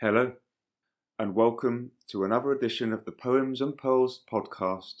Hello, and welcome to another edition of the Poems and Pearls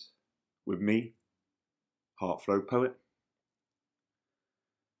podcast with me, Heartflow Poet.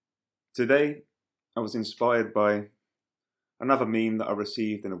 Today, I was inspired by another meme that I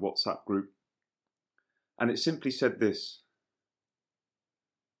received in a WhatsApp group, and it simply said this: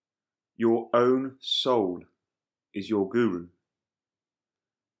 Your own soul is your guru.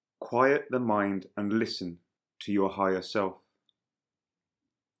 Quiet the mind and listen to your higher self.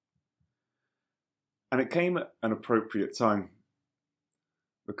 And it came at an appropriate time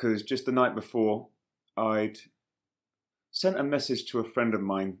because just the night before, I'd sent a message to a friend of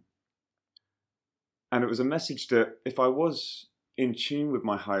mine, and it was a message that if I was in tune with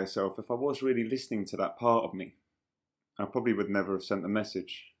my higher self, if I was really listening to that part of me, I probably would never have sent the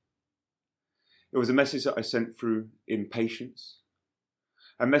message. It was a message that I sent through impatience,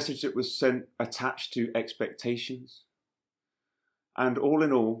 a message that was sent attached to expectations. And all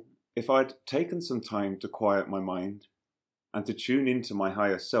in all, if I'd taken some time to quiet my mind and to tune into my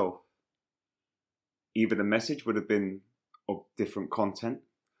higher self, either the message would have been of different content,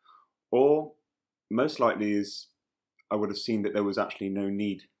 or most likely is I would have seen that there was actually no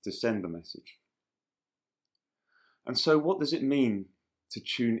need to send the message. And so what does it mean to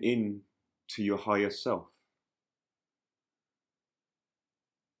tune in to your higher self?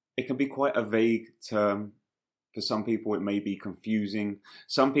 It can be quite a vague term. For some people, it may be confusing.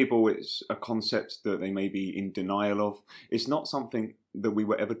 Some people, it's a concept that they may be in denial of. It's not something that we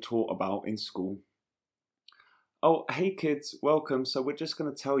were ever taught about in school. Oh, hey kids, welcome. So we're just going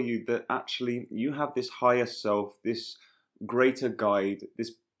to tell you that actually you have this higher self, this greater guide,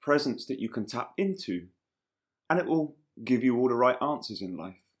 this presence that you can tap into, and it will give you all the right answers in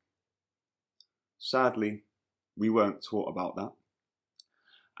life. Sadly, we weren't taught about that.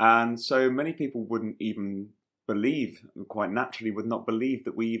 And so many people wouldn't even believe, quite naturally would not believe,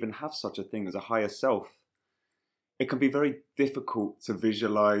 that we even have such a thing as a higher self. It can be very difficult to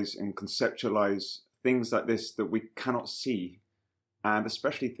visualize and conceptualize things like this that we cannot see, and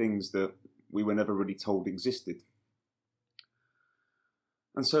especially things that we were never really told existed.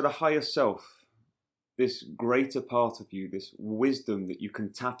 And so the higher self, this greater part of you, this wisdom that you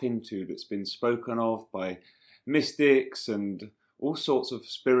can tap into, that's been spoken of by mystics and all sorts of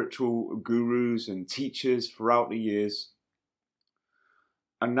spiritual gurus and teachers throughout the years.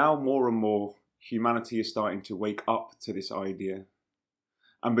 And now more and more, humanity is starting to wake up to this idea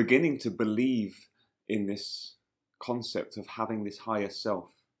and beginning to believe in this concept of having this higher self.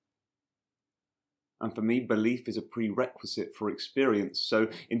 And for me, belief is a prerequisite for experience. So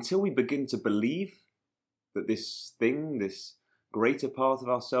until we begin to believe that this thing, this greater part of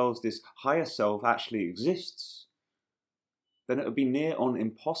ourselves, this higher self actually exists, then it would be near on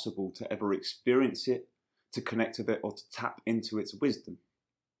impossible to ever experience it, to connect with it, or to tap into its wisdom.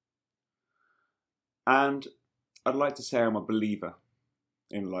 And I'd like to say I'm a believer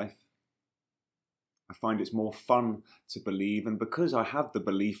in life. I find it's more fun to believe, and because I have the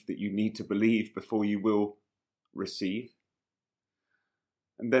belief that you need to believe before you will receive,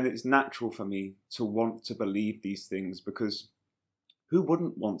 and then it's natural for me to want to believe these things, because who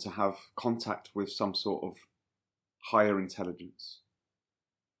wouldn't want to have contact with some sort of higher intelligence?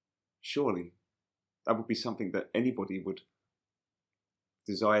 Surely that would be something that anybody would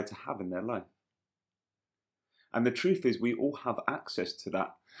desire to have in their life. And the truth is, we all have access to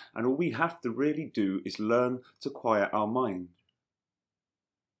that, and all we have to really do is learn to quiet our mind.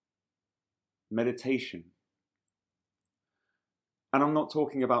 Meditation. And I'm not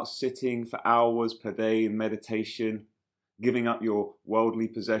talking about sitting for hours per day in meditation, giving up your worldly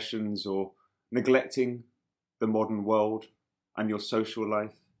possessions, or neglecting the modern world and your social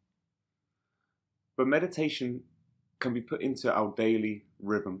life. But meditation can be put into our daily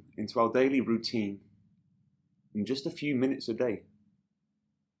rhythm, into our daily routine, in just a few minutes a day.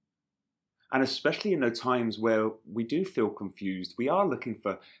 And especially in those times where we do feel confused, we are looking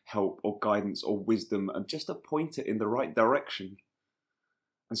for help or guidance or wisdom and just a pointer in the right direction.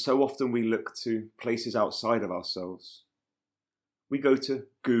 And so often we look to places outside of ourselves. We go to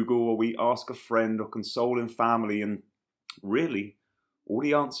Google, or we ask a friend or console in family, and really, all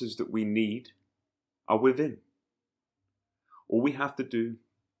the answers that we need are within. All we have to do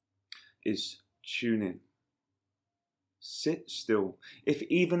is tune in. Sit still, if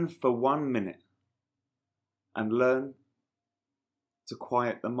even for 1 minute, and learn to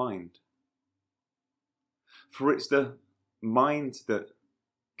quiet the mind. For it's the mind that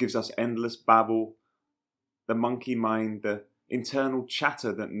gives us endless babble, the monkey mind, the internal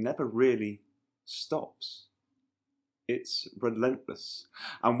chatter that never really stops. It's relentless.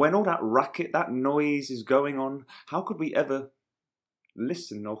 And when all that racket, that noise is going on, how could we ever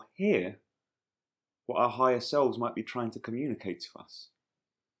listen or hear what our higher selves might be trying to communicate to us.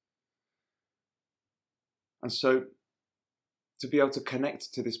 And so, to be able to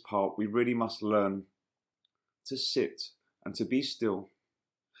connect to this part, we really must learn to sit and to be still,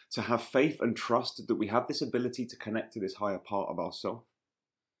 to have faith and trust that we have this ability to connect to this higher part of ourselves,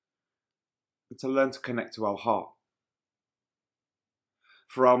 and to learn to connect to our heart.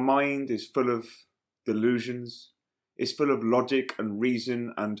 For our mind is full of delusions, is full of logic and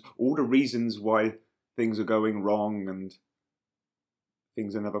reason and all the reasons why things are going wrong and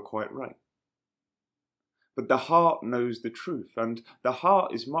things are never quite right. But the heart knows the truth, and the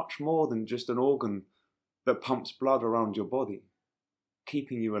heart is much more than just an organ that pumps blood around your body,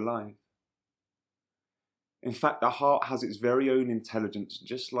 keeping you alive. In fact, the heart has its very own intelligence,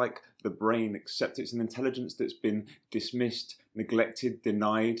 just like the brain, except it's an intelligence that's been dismissed, neglected,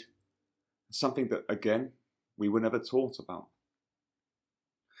 denied, something that, again, we were never taught about.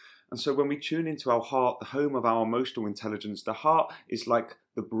 And so when we tune into our heart, the home of our emotional intelligence, the heart is like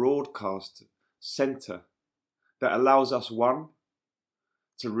the broadcast center that allows us, one,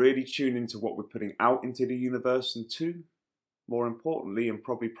 to really tune into what we're putting out into the universe, and two, more importantly, and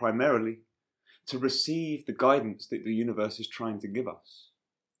probably primarily, to receive the guidance that the universe is trying to give us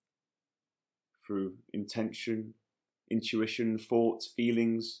through intention, intuition, thoughts,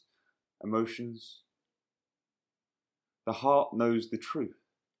 feelings, emotions. The heart knows the truth.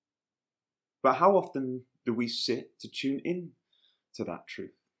 But how often do we sit to tune in to that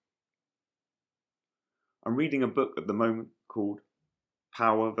truth? I'm reading a book at the moment called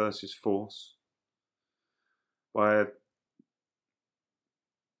Power versus Force by a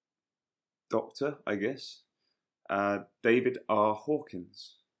doctor, I guess, David R.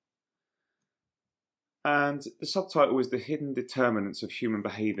 Hawkins. And the subtitle is The Hidden Determinants of Human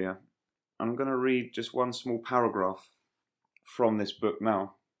Behaviour. I'm going to read just one small paragraph from this book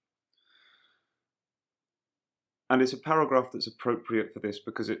now. And it's a paragraph that's appropriate for this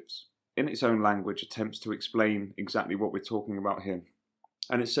because it's, in its own language, attempts to explain exactly what we're talking about here.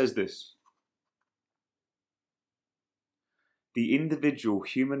 And it says this: the individual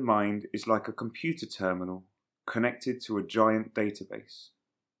human mind is like a computer terminal connected to a giant database.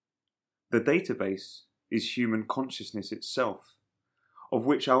 The database is human consciousness itself, of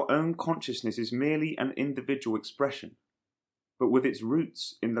which our own consciousness is merely an individual expression, but with its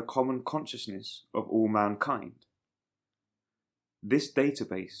roots in the common consciousness of all mankind. This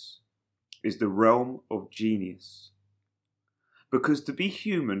database is the realm of genius, because to be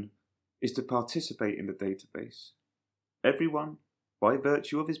human is to participate in the database. Everyone, by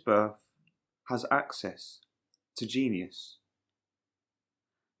virtue of his birth, has access to genius.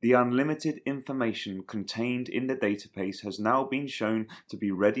 The unlimited information contained in the database has now been shown to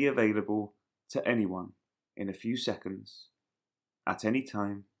be ready available to anyone in a few seconds, at any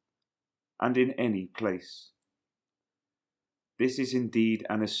time, and in any place. This is indeed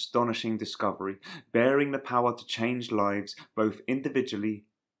an astonishing discovery, bearing the power to change lives both individually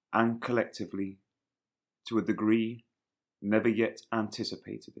and collectively to a degree never yet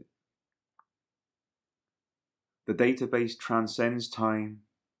anticipated it. The database transcends time,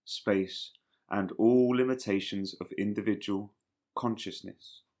 space, and all limitations of individual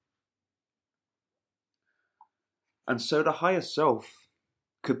consciousness. And so the higher self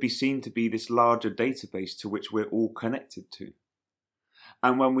could be seen to be this larger database to which we're all connected to.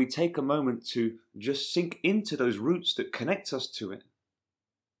 And when we take a moment to just sink into those roots that connect us to it,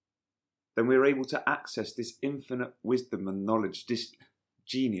 then we're able to access this infinite wisdom and knowledge, this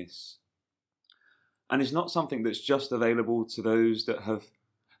genius. And it's not something that's just available to those that have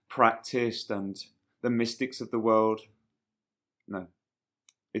practiced and the mystics of the world. No.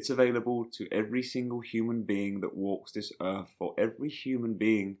 It's available to every single human being that walks this earth, for every human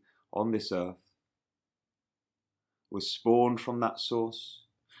being on this earth was spawned from that source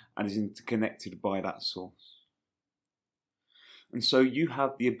and is interconnected by that source. And so you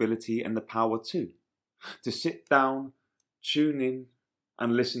have the ability and the power too, to sit down, tune in,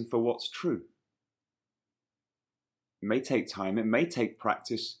 and listen for what's true. It may take time, it may take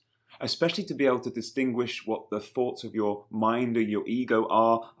practice, especially to be able to distinguish what the thoughts of your mind or your ego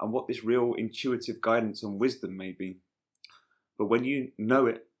are and what this real intuitive guidance and wisdom may be. But when you know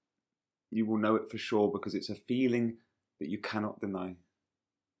it, you will know it for sure, because it's a feeling that you cannot deny.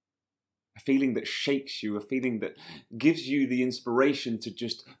 A feeling that shakes you, a feeling that gives you the inspiration to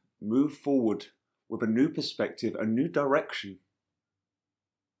just move forward with a new perspective, a new direction.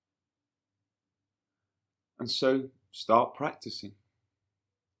 And so start practicing.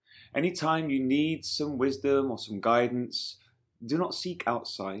 Anytime you need some wisdom or some guidance, do not seek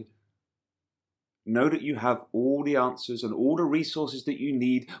outside. know that you have all the answers and all the resources that you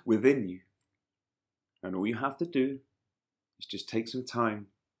need within you. And all you have to do is just take some time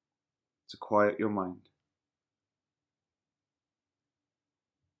to quiet your mind.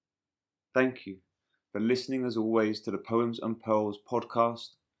 Thank you for listening as always to the Poems and Pearls podcast.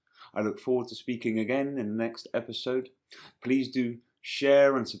 I look forward to speaking again in the next episode. Please do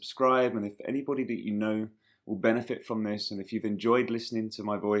share and subscribe, and if anybody that you know will benefit from this, and if you've enjoyed listening to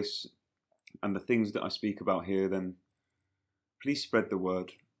my voice and the things that I speak about here, then please spread the word.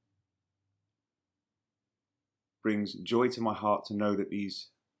 It brings joy to my heart to know that these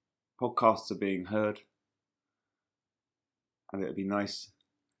podcasts are being heard, and it would be nice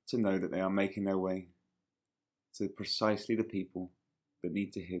to know that they are making their way to precisely the people that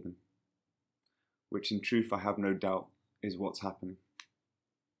need to hear them, which in truth I have no doubt is what's happening.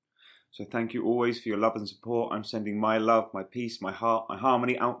 So thank you always for your love and support. I'm sending my love, my peace, my heart, my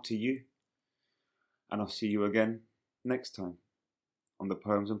harmony out to you. And I'll see you again next time on the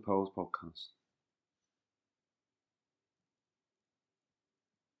Poems and Pearls podcast.